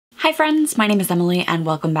Hi friends, my name is Emily and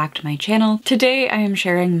welcome back to my channel. Today I am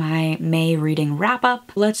sharing my May reading wrap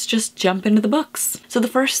up. Let's just jump into the books. So the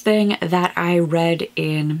first thing that I read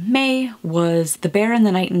in May was The Bear and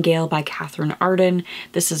the Nightingale by Katherine Arden.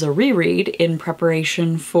 This is a reread in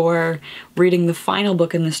preparation for reading the final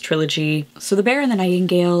book in this trilogy. So The Bear and the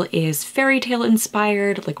Nightingale is fairy tale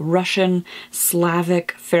inspired, like Russian,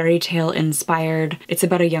 Slavic fairy tale inspired. It's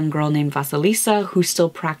about a young girl named Vasilisa who still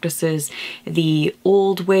practices the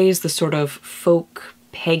old ways, the sort of folk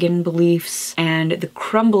pagan beliefs, and the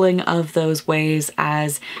crumbling of those ways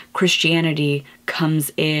as Christianity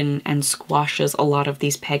comes in and squashes a lot of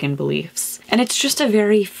these pagan beliefs. And it's just a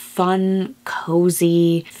very fun,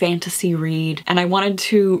 cozy fantasy read, and I wanted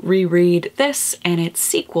to reread this and its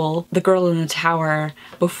sequel, The Girl in the Tower,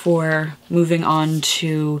 before moving on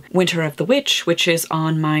to Winter of the Witch, which is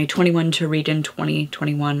on my 21 to read in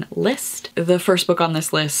 2021 list. The first book on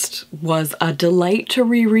this list was a delight to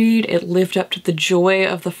reread. It lived up to the joy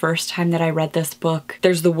of the first time that I read this book.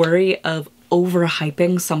 There's the worry of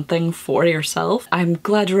overhyping something for yourself. I'm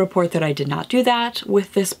glad to report that I did not do that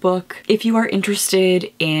with this book. If you are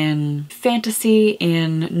interested in fantasy,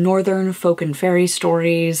 in northern folk and fairy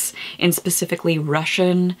stories, in specifically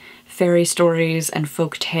Russian fairy stories and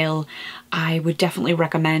folk tale, I would definitely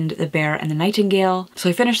recommend The Bear and the Nightingale. So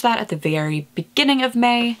I finished that at the very beginning of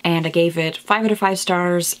May and I gave it 5 out of 5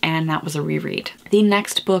 stars, and that was a reread. The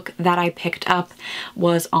next book that I picked up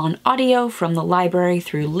was on audio from the library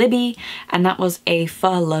through Libby, and that was a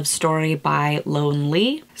pho love story by Lone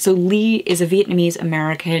Lee. So Lee is a Vietnamese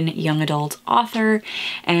American young adult author,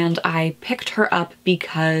 and I picked her up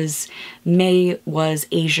because May was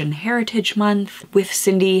Asian Heritage Month. With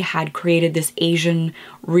Cindy had created this Asian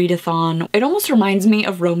readathon. It almost reminds me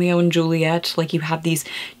of Romeo and Juliet, like you have these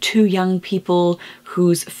two young people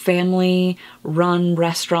whose family run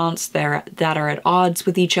restaurants that are at odds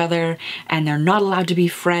with each other, and they're not allowed to be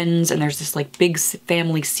friends, and there's this like big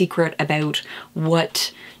family secret about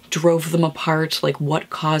what drove them apart, like what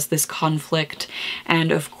caused this conflict.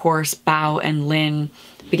 And of course Bao and Lin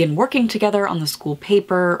begin working together on the school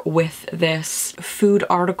paper with this food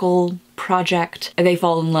article project. They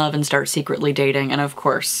fall in love and start secretly dating, and of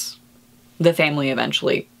course the family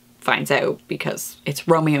eventually finds out because it's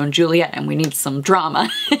Romeo and Juliet and we need some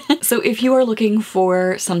drama. So if you are looking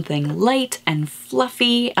for something light and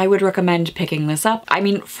fluffy, I would recommend picking this up. I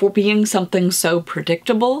mean, for being something so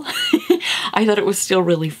predictable, I thought it was still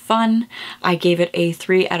really fun. I gave it a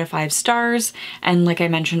 3 out of 5 stars, and like I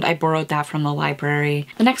mentioned, I borrowed that from the library.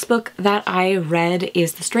 The next book that I read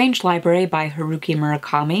is The Strange Library by Haruki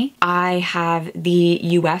Murakami. I have the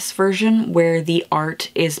US version where the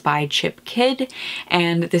art is by Chip Kidd,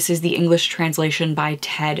 and this is the English translation by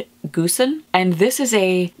Ted Goosen. And this is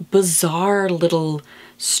a bizarre little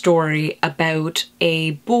story about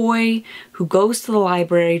a boy who goes to the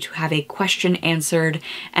library to have a question answered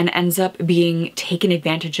and ends up being taken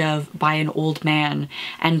advantage of by an old man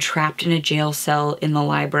and trapped in a jail cell in the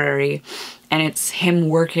library. And it's him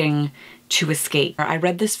working to escape. I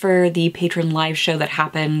read this for the patron live show that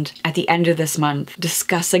happened at the end of this month.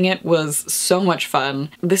 Discussing it was so much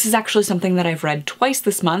fun. This is actually something that I've read twice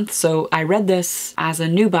this month, so I read this as a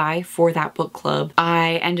new buy for that book club.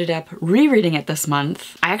 I ended up rereading it this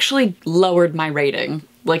month. I actually lowered my rating.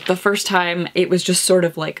 Like the first time it was just sort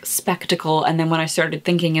of like spectacle, and then when I started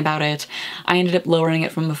thinking about it, I ended up lowering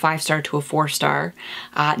it from a 5-star to a 4-star.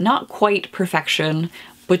 Not quite perfection,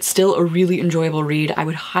 but still a really enjoyable read. I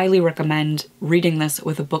would highly recommend reading this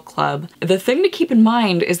with a book club. The thing to keep in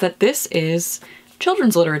mind is that this is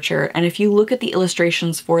children's literature, and if you look at the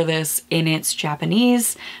illustrations for this in its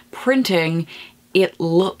Japanese printing, it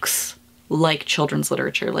looks like children's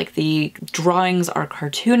literature. Like the drawings are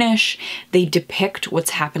cartoonish, they depict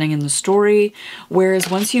what's happening in the story, whereas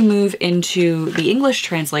once you move into the English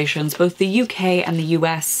translations, both the UK and the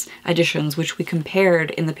US editions, which we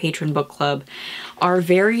compared in the Patron Book Club, are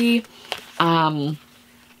very open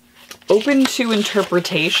to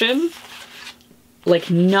interpretation, like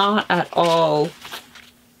not at all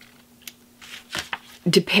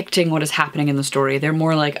depicting what is happening in the story. They're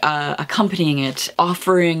more like accompanying it,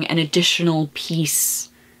 offering an additional piece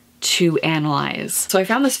to analyze. So I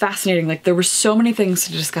found this fascinating. Like there were so many things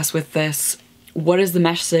to discuss with this. What is the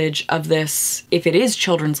message of this if it is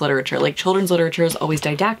children's literature? Like children's literature is always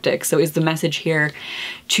didactic. So is the message here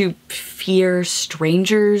to fear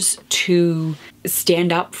strangers, to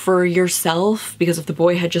stand up for yourself? Because if the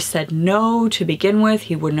boy had just said no to begin with,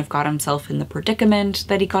 he wouldn't have got himself in the predicament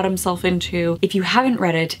that he got himself into. If you haven't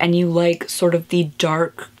read it and you like sort of the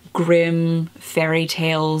dark, grim fairy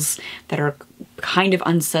tales that are kind of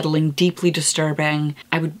unsettling, deeply disturbing,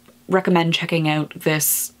 I would recommend checking out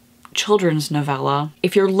this children's novella.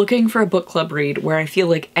 If you're looking for a book club read where I feel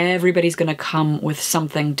like everybody's gonna come with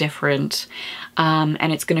something different,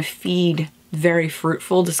 and it's gonna feed very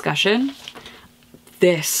fruitful discussion,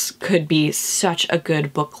 this could be such a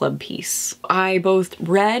good book club piece. I both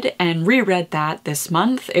read and reread that this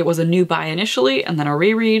month. It was a new buy initially and then a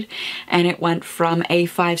reread, and it went from a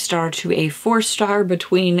 5-star to a 4-star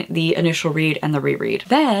between the initial read and the reread.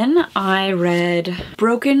 Then I read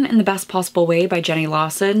Broken in the Best Possible Way by Jenny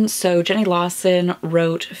Lawson. So Jenny Lawson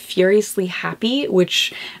wrote Furiously Happy,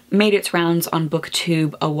 which made its rounds on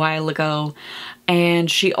BookTube a while ago.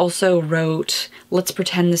 And she also wrote Let's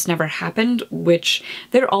Pretend This Never Happened, which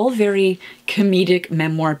they're all very comedic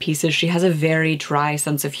memoir pieces. She has a very dry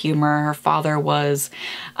sense of humor. Her father was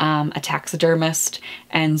a taxidermist,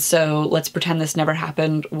 and so Let's Pretend This Never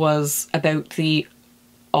Happened was about the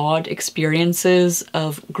odd experiences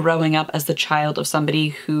of growing up as the child of somebody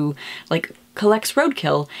who, like, collects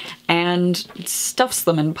roadkill and stuffs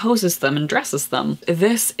them and poses them and dresses them.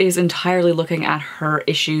 This is entirely looking at her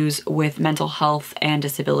issues with mental health and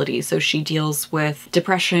disability. So she deals with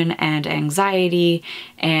depression and anxiety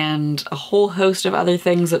and a whole host of other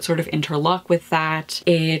things that sort of interlock with that.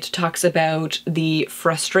 It talks about the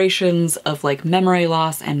frustrations of like memory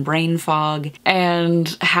loss and brain fog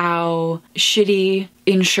and how shitty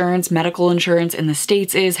insurance, medical insurance in the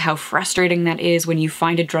States is, how frustrating that is when you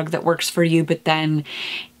find a drug that works for you, but then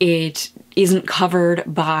it isn't covered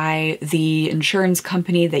by the insurance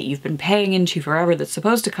company that you've been paying into forever that's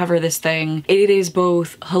supposed to cover this thing. It is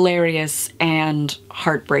both hilarious and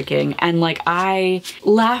heartbreaking. And like, I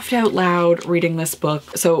laughed out loud reading this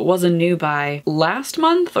book. So it was a new buy last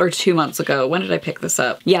month or 2 months ago. When did I pick this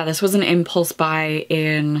up? Yeah, this was an impulse buy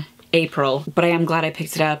in April, but I am glad I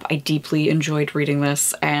picked it up. I deeply enjoyed reading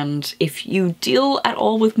this, and if you deal at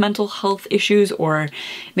all with mental health issues, or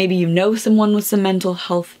maybe you know someone with some mental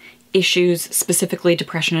health issues, specifically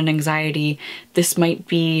depression and anxiety, this might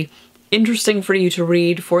be interesting for you to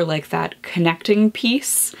read for like that connecting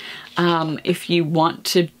piece. If you want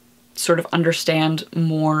to sort of understand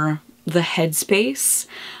more the headspace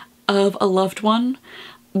of a loved one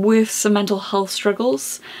with some mental health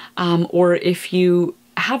struggles, or if you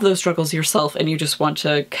have those struggles yourself and you just want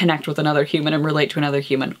to connect with another human and relate to another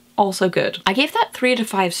human, also good. I gave that 3 to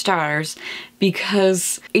 5 stars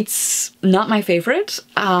because it's not my favorite.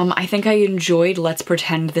 I think I enjoyed Let's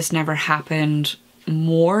Pretend This Never Happened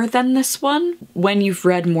more than this one. When you've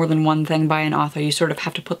read more than one thing by an author, you sort of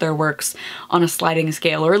have to put their works on a sliding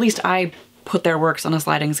scale, or at least I put their works on a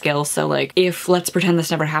sliding scale. So like, if Let's Pretend This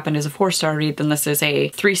Never Happened is a 4-star read, then this is a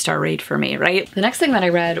 3-star read for me, right? The next thing that I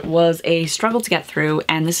read was a struggle to get through,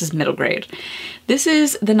 and this is middle grade. This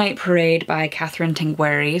is The Night Parade by Katheryn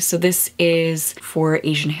Tanquary. So this is for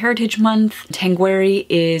Asian Heritage Month. Tanquary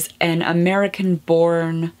is an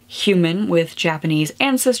American-born human with Japanese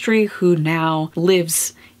ancestry who now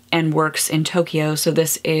lives and works in Tokyo, so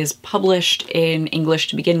this is published in English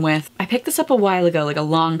to begin with. I picked this up a while ago, like a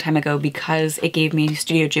long time ago, because it gave me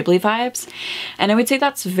Studio Ghibli vibes, and I would say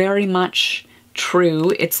that's very much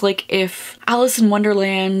true. It's like if Alice in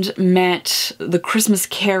Wonderland met The Christmas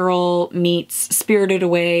Carol meets Spirited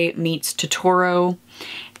Away meets Totoro,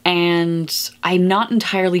 and I'm not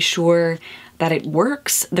entirely sure that it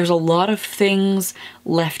works. There's a lot of things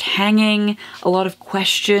left hanging, a lot of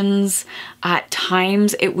questions. At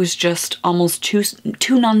times it was just almost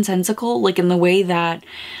too nonsensical, like in the way that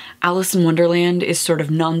Alice in Wonderland is sort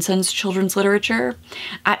of nonsense children's literature.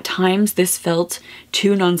 At times this felt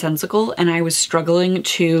too nonsensical and I was struggling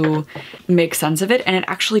to make sense of it, and it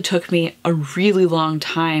actually took me a really long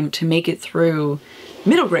time to make it through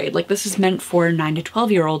middle grade. Like, this is meant for 9 to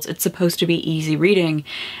 12-year-olds. It's supposed to be easy reading,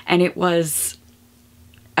 and it was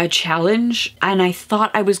a challenge, and I thought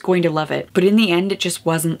I was going to love it, but in the end it just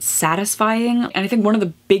wasn't satisfying. And I think one of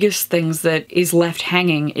the biggest things that is left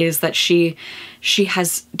hanging is that she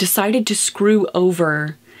has decided to screw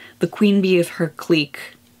over the queen bee of her clique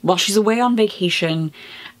while she's away on vacation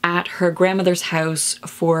at her grandmother's house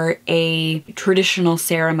for a traditional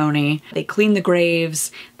ceremony. They clean the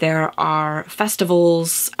graves, there are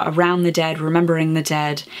festivals around the dead, remembering the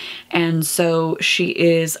dead, and so she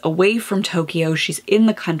is away from Tokyo, she's in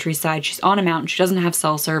the countryside, she's on a mountain, she doesn't have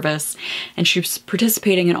cell service, and she's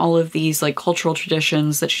participating in all of these like cultural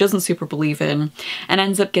traditions that she doesn't super believe in, and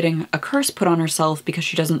ends up getting a curse put on herself because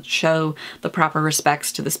she doesn't show the proper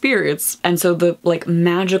respects to the spirits. And so the like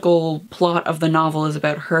magical plot of the novel is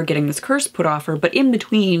about her getting this curse put off her, but in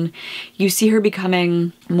between you see her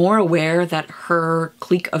becoming more aware that her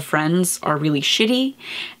clique of friends are really shitty,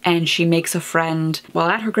 and she makes a friend while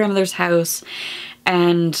at her grandmother's house.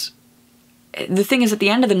 And the thing is, at the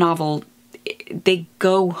end of the novel, they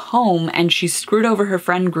go home and she's screwed over her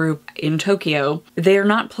friend group in Tokyo. They're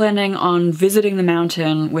not planning on visiting the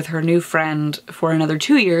mountain with her new friend for another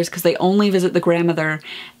 2 years because they only visit the grandmother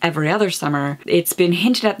every other summer. It's been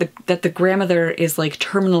hinted at that the grandmother is like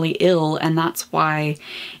terminally ill, and that's why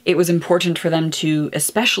it was important for them to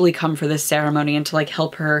especially come for this ceremony and to like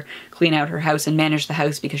help her clean out her house and manage the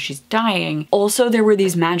house because she's dying. Also, there were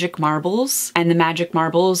these magic marbles, and the magic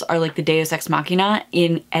marbles are like the Deus Ex Machina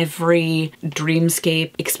in every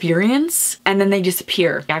dreamscape experience, and then they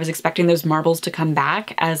disappear. I was expecting those marbles to come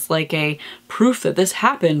back as like a proof that this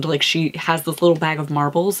happened. Like she has this little bag of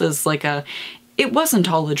marbles as like a, it wasn't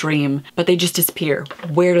all a dream, but they just disappear.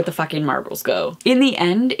 Where did the fucking marbles go? In the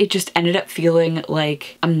end, it just ended up feeling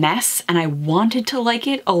like a mess, and I wanted to like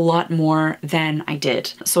it a lot more than I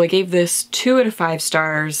did. So I gave this 2 out of 5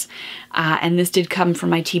 stars, and this did come from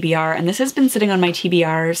my TBR, and this has been sitting on my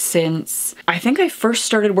TBR since I think I first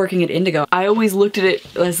started working at Indigo. I always looked at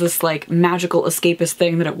it as this like magical escapist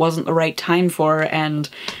thing that it wasn't the right time for, and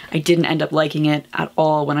I didn't end up liking it at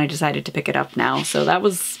all when I decided to pick it up now. So that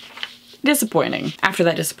was disappointing. After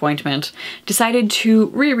that disappointment, decided to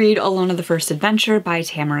reread Alanna the First Adventure by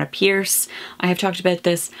Tamora Pierce. I have talked about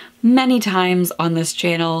this many times on this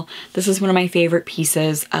channel. This is one of my favorite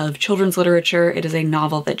pieces of children's literature. It is a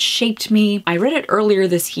novel that shaped me. I read it earlier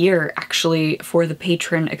this year, actually, for the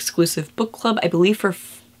Patron exclusive book club, I believe for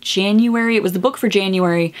January. It was the book for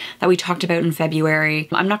January that we talked about in February.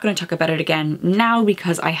 I'm not going to talk about it again now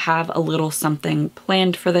because I have a little something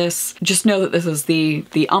planned for this. Just know that this is the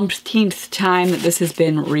umpteenth time that this has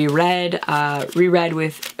been reread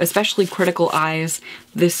with especially critical eyes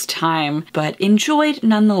this time, but enjoyed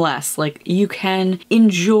nonetheless. Like, you can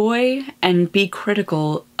enjoy and be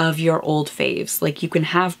critical of your old faves. Like, you can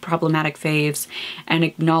have problematic faves and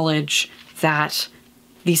acknowledge that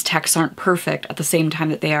these texts aren't perfect at the same time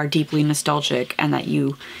that they are deeply nostalgic and that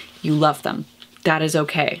you love them. That is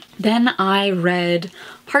okay. Then I read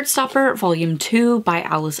Heartstopper Volume 2 by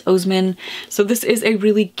Alice Oseman. So this is a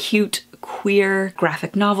really cute queer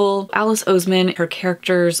graphic novel. Alice Oseman, her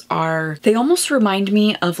characters they almost remind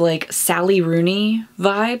me of like Sally Rooney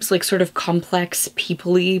vibes, like sort of complex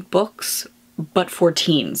people-y books, but for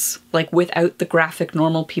teens, like without the graphic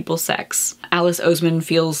normal people sex. Alice Oseman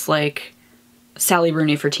feels like Sally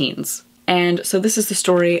Rooney for teens. And so this is the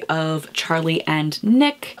story of Charlie and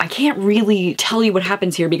Nick. I can't really tell you what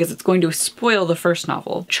happens here because it's going to spoil the first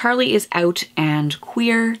novel. Charlie is out and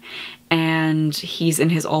queer, and he's in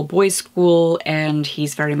his all-boys school, and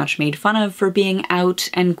he's very much made fun of for being out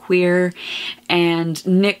and queer, and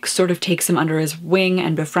Nick sort of takes him under his wing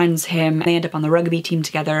and befriends him. They end up on the rugby team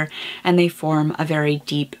together, and they form a very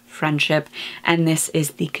deep friendship, and this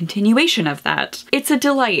is the continuation of that. It's a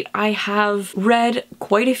delight. I have read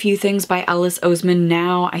quite a few things by Alice Oseman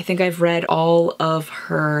now. I think I've read all of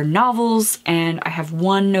her novels, and I have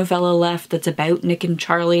one novella left that's about Nick and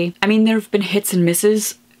Charlie. I mean, there have been hits and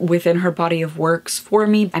misses within her body of works for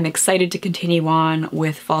me. I'm excited to continue on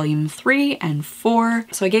with volume 3 and 4.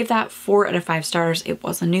 So I gave that 4 out of 5 stars. It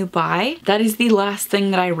was a new buy. That is the last thing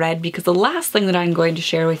that I read, because the last thing that I'm going to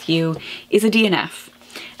share with you is a DNF.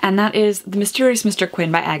 And that is The Mysterious Mr.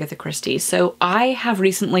 Quinn by Agatha Christie. So I have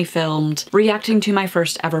recently filmed reacting to my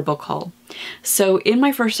first ever book haul. So in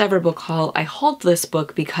my first ever book haul, I hauled this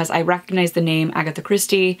book because I recognized the name Agatha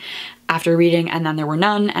Christie after reading And Then There Were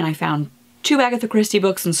None, and I found 2 Agatha Christie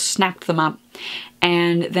books and snapped them up.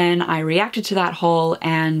 And then I reacted to that haul,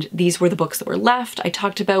 and these were the books that were left. I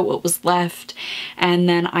talked about what was left, and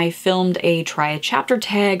then I filmed a try a chapter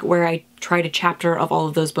tag where I tried a chapter of all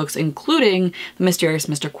of those books, including The Mysterious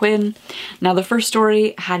Mr. Quinn. Now, the first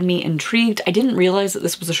story had me intrigued. I didn't realize that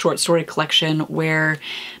this was a short story collection where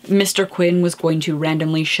Mr. Quinn was going to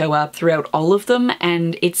randomly show up throughout all of them,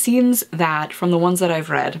 and it seems that from the ones that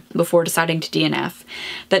I've read before deciding to DNF,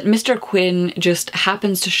 that Mr. Quinn just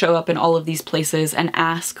happens to show up in all of these places and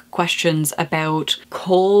ask questions about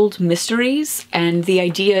cold mysteries, and the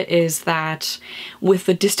idea is that with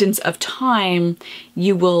the distance of time,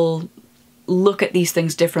 you will look at these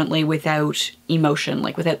things differently without emotion,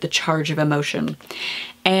 like without the charge of emotion.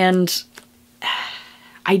 And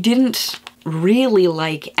I didn't really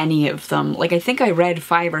like any of them. Like, I think I read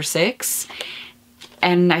 5 or 6,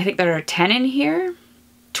 and I think there are 10 in here.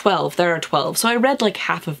 12, there are 12. So I read like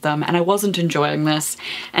half of them, and I wasn't enjoying this.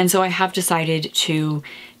 And so I have decided to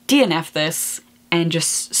DNF this and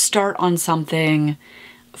just start on something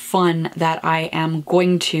fun that I am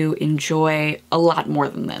going to enjoy a lot more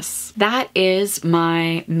than this. That is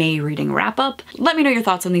my May reading wrap up. Let me know your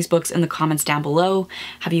thoughts on these books in the comments down below.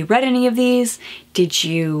 Have you read any of these? Did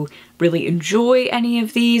you really enjoy any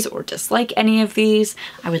of these or dislike any of these?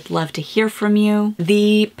 I would love to hear from you.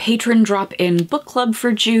 The patron drop-in book club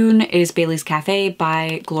for June is Bailey's Cafe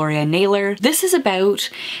by Gloria Naylor. This is about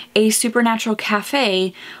a supernatural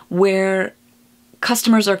cafe where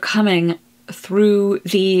customers are coming through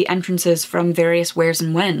the entrances from various wheres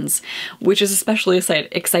and whens, which is especially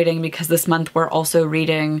exciting because this month we're also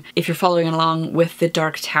reading, if you're following along with the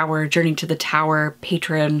Dark Tower, Journey to the Tower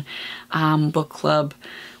patron book club,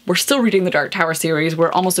 we're still reading the Dark Tower series.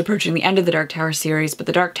 We're almost approaching the end of the Dark Tower series, but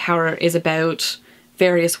the Dark Tower is about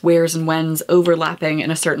various wheres and whens overlapping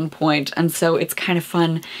in a certain point, and so it's kind of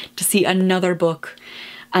fun to see another book,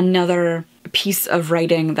 another piece of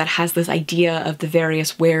writing that has this idea of the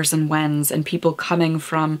various wheres and whens and people coming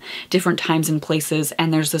from different times and places,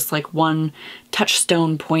 and there's this like one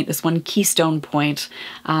touchstone point, this one keystone point,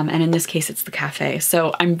 and in this case it's the cafe.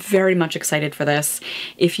 So I'm very much excited for this.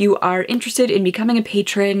 If you are interested in becoming a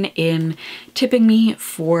patron, in tipping me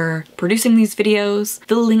for producing these videos,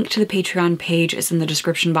 the link to the Patreon page is in the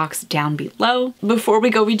description box down below. Before we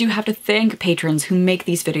go, we do have to thank patrons who make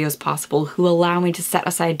these videos possible, who allow me to set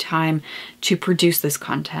aside time to produce this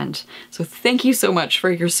content. So thank you so much for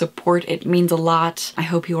your support. It means a lot. I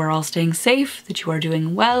hope you are all staying safe, that you are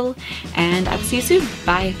doing well, and I will see you soon.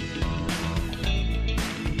 Bye.